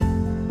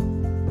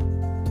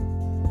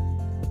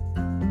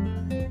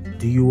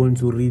Do you want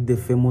to read the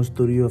famous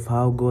story of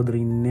how God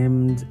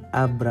renamed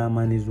Abraham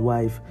and his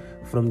wife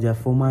from their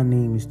former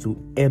names to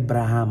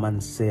Abraham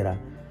and Sarah,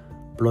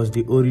 plus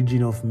the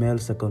origin of male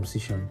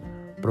circumcision?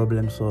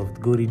 Problem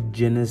solved. Go read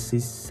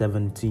Genesis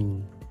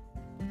 17.